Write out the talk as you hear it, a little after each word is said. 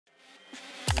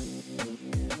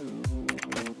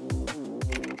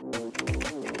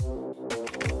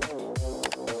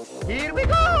Here we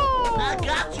go! I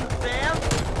got you, fam!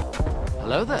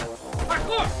 Hello there.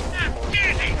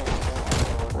 Easy!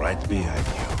 Right behind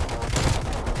you.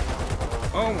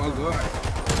 Oh my god.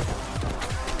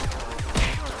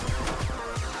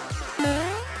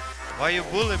 Why you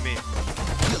bullying me?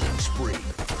 Killing spree.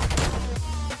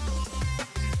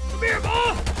 Come here,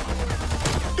 boy!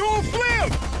 Do a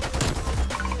flip!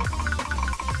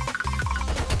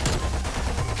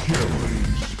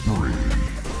 Killing spree.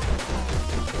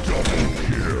 Double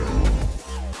kill.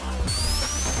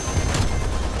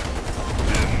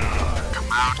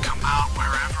 Come out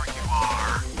wherever you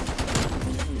are.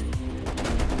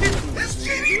 It's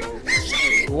cheating! It's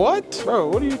cheating! What? Bro,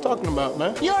 what are you talking about,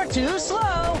 man? You're too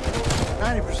slow!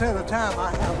 90% of the time,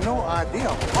 I have no idea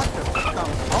what the fuck I'm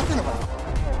talking about.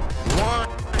 1,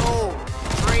 2,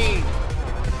 3,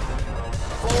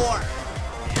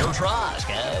 4. Your try,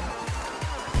 Scud.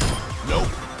 Nope.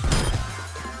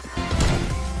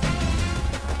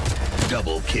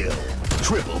 Double kill.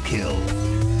 Triple kill.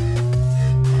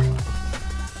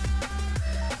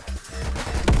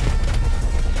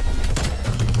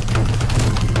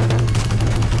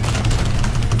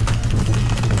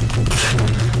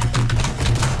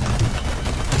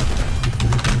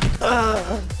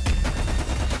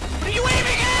 What are you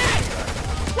aiming at?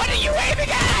 What are you aiming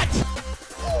at?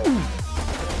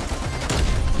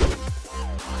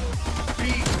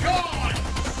 Be gone,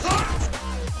 son!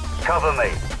 Cover me.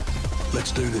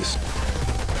 Let's do this.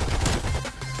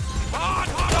 Hot!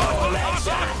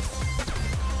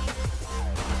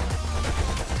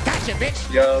 Gotcha,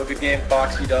 bitch! Yo, good game,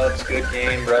 FoxyDubz. Good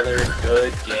game, brother.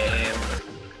 Good game.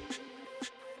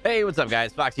 Hey, what's up,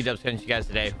 guys? FoxyDubz coming to you guys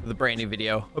today with a brand new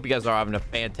video. Hope you guys are having a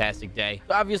fantastic day.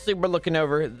 So obviously, we're looking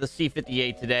over the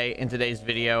C58 today in today's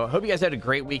video. Hope you guys had a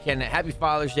great weekend. Happy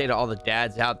Father's Day to all the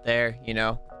dads out there. You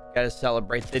know, gotta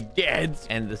celebrate the dads.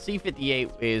 And the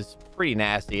C58 is pretty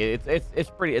nasty. It's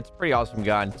pretty awesome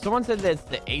gun. Someone said that it's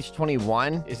the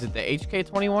H21. Is it the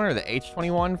HK21 or the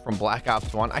H21 from Black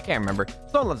Ops 1? I can't remember.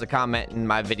 Someone left a comment in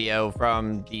my video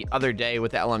from the other day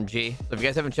with the LMG. So if you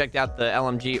guys haven't checked out the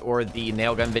LMG or the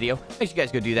nail gun video, make sure you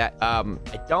guys go do that. I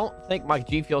don't think my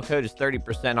G Fuel code is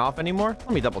 30% off anymore.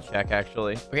 Let me double check,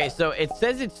 actually. Okay, so it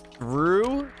says it's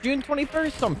through June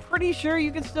 21st, so I'm pretty sure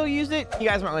you can still use it. You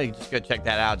guys might like just go check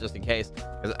that out just in case,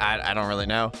 because I don't really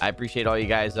know. I appreciate all you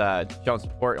guys showing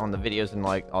support on the videos and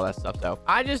like all that stuff. So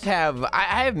I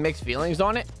have mixed feelings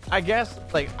on it, I guess.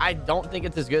 Like, I don't think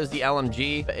it's as good as the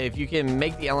LMG. If you can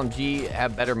make the LMG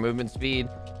have better movement speed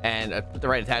and put the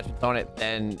right attachments on it,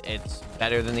 then it's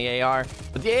better than the AR.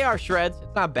 But the AR shreds.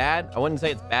 It's not bad. I wouldn't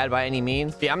say it's bad by any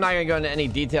means. See, I'm not gonna go into any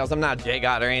details. I'm not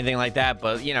J-God or anything like that,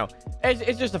 but you know,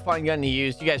 it's just a fun gun to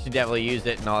use. You guys should definitely use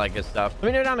it and all that good stuff.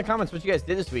 Let me know down in the comments what you guys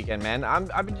did this weekend, man.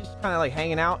 I've been just kind of like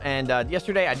hanging out, and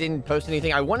yesterday I didn't post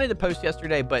anything. I wanted to post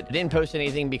yesterday, but I didn't post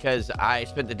anything because I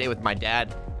spent the day with my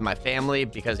dad and my family,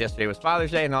 because yesterday was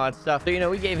Father's Day and all that stuff. So, you know,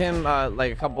 we gave him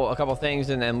like a couple things,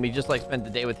 and then we just like spent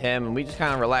the day with him, and we just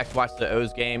kind of relaxed, watched the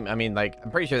O's game. I mean, like, I'm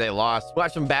pretty sure they lost.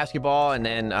 Watched some basketball, and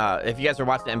then if you guys are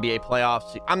watching the NBA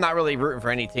playoffs, I'm not really rooting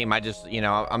for any team. I just, you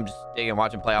know, I'm just digging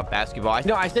watching playoff basketball.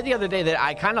 I said the other day that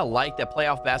I kind of like that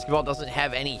playoff basketball doesn't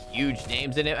have any huge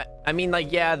names in it. I mean,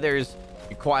 like, yeah, there's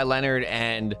Kawhi Leonard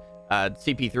and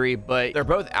CP3, but they're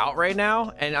both out right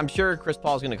now, and I'm sure Chris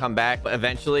Paul's gonna come back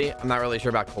eventually. I'm not really sure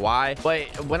about Kawhi, but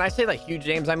when I say like huge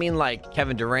names, I mean like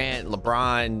Kevin Durant,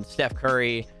 LeBron, Steph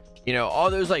Curry, you know, all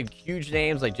those like huge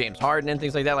names like James Harden and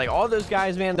things like that. Like, all those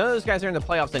guys, man, none of those guys are in the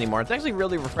playoffs anymore. It's actually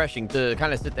really refreshing to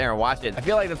kind of sit there and watch it. I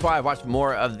feel like that's why I watched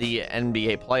more of the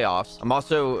NBA playoffs. I'm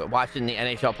also watching the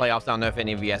NHL playoffs. I don't know if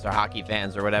any of you guys are hockey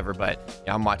fans or whatever, but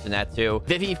yeah, I'm watching that too.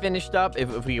 Vivi finished up,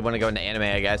 if we want to go into anime,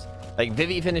 I guess. Like,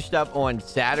 Vivi finished up on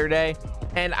Saturday,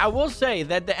 and I will say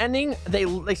that the ending,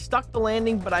 they stuck the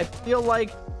landing, but I feel like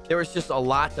there was just a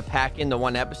lot to pack into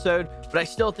one episode, but I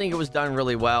still think it was done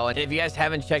really well. And if you guys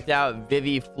haven't checked out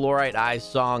Vivi Fluorite Eyes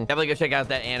song, definitely go check out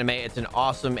that anime. It's an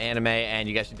awesome anime, and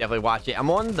you guys should definitely watch it. I'm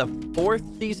on the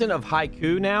 4th season of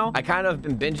Haiku now. I kind of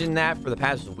been binging that for the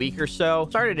past week or so.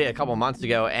 Started it a couple months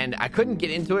ago, and I couldn't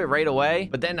get into it right away,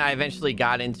 but then I eventually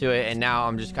got into it, and now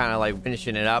I'm just kind of like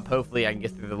finishing it up. Hopefully I can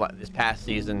get through this past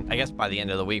season, I guess by the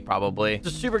end of the week probably. It's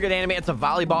a super good anime. It's a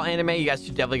volleyball anime. You guys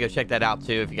should definitely go check that out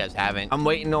too if you guys haven't. I'm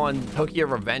waiting on Tokyo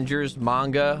Revengers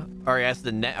manga, or I guess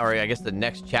the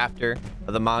next chapter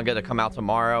of the manga to come out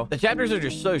tomorrow. The chapters are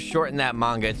just so short in that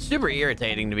manga. It's super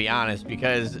irritating, to be honest,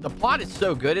 because the plot is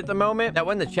so good at the moment that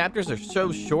when the chapters are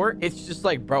so short, it's just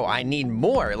like, bro, I need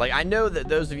more. Like, I know that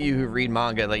those of you who read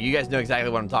manga, like, you guys know exactly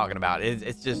what I'm talking about.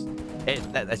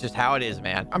 That's just how it is,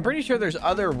 man. I'm pretty sure there's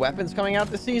other weapons coming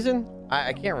out this season.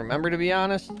 I can't remember, to be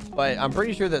honest, but I'm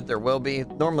pretty sure that there will be.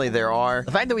 Normally there are.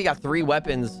 The fact that we got 3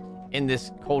 weapons in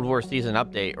this Cold War season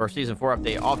update or season 4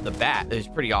 update off the bat is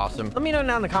pretty awesome. Let me know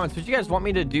down in the comments, would you guys want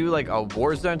me to do like a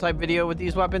Warzone type video with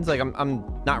these weapons? Like I'm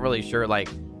not really sure like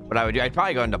what I would do. I'd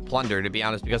probably go into Plunder, to be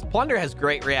honest, because Plunder has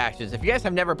great reactions. If you guys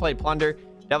have never played Plunder,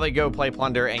 definitely go play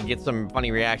Plunder and get some funny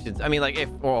reactions. I mean, like if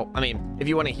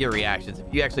you want to hear reactions,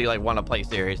 if you actually like want to play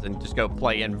serious, then just go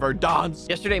play in Verdance.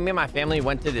 Yesterday, me and my family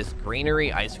went to this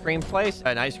Greenery ice cream place,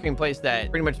 an ice cream place that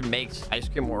pretty much makes ice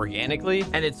cream organically,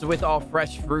 and it's with all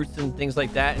fresh fruits and things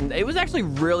like that. And it was actually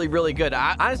really, really good.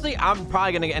 Honestly, I'm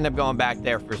probably gonna end up going back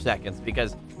there for seconds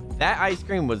because that ice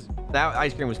cream was good.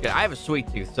 I have a sweet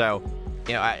tooth, so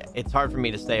you know, it's hard for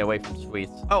me to stay away from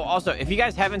sweets. Oh, also, if you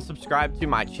guys haven't subscribed to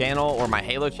my channel or my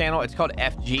Halo channel, it's called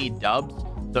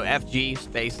FGDubz. So FG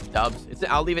space dubs.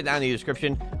 I'll leave it down in the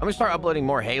description. I'm gonna start uploading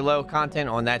more Halo content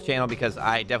on that channel because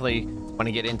I definitely want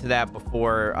to get into that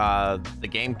before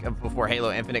before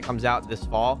Halo Infinite comes out this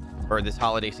fall or this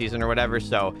holiday season or whatever.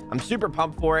 So I'm super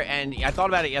pumped for it. And I thought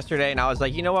about it yesterday and I was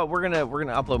like, you know what? We're gonna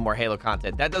upload more Halo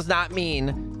content. That does not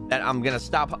mean that I'm gonna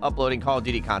stop uploading Call of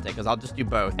Duty content, because I'll just do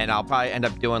both, and I'll probably end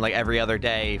up doing like every other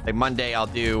day. Like Monday I'll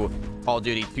do Call of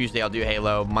Duty, Tuesday I'll do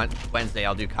Halo, Wednesday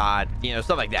I'll do COD, you know,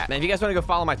 stuff like that. And if you guys want to go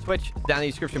follow my Twitch, it's down in the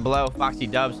description below,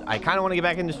 FoxyDubz. I kind of want to get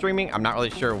back into streaming. I'm not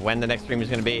really sure when the next stream is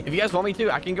going to be. If you guys want me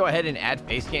to, I can go ahead and add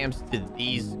face cams to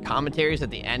these commentaries at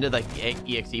the end of like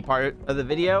the EXE part of the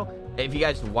video. If you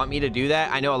guys want me to do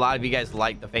that, I know a lot of you guys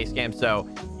like the face cam, so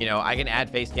you know, I can add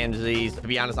face cams to these. To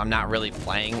be honest, I'm not really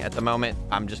playing at the moment.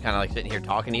 I'm just kind of like sitting here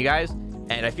talking to you guys,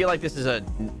 and I feel like this is a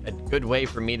good way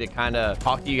for me to kind of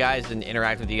talk to you guys and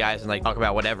interact with you guys and like talk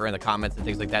about whatever in the comments and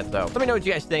things like that. So let me know what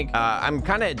you guys think. I'm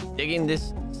kind of digging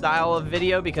this style of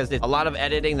video because it's a lot of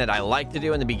editing that I like to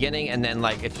do in the beginning, and then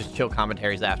like it's just chill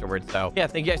commentaries afterwards. So yeah,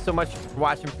 thank you guys so much for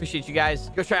watching. Appreciate you guys.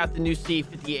 Go try out the new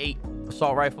C58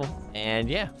 assault rifle, and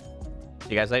yeah,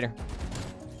 see you guys later.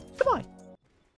 Goodbye.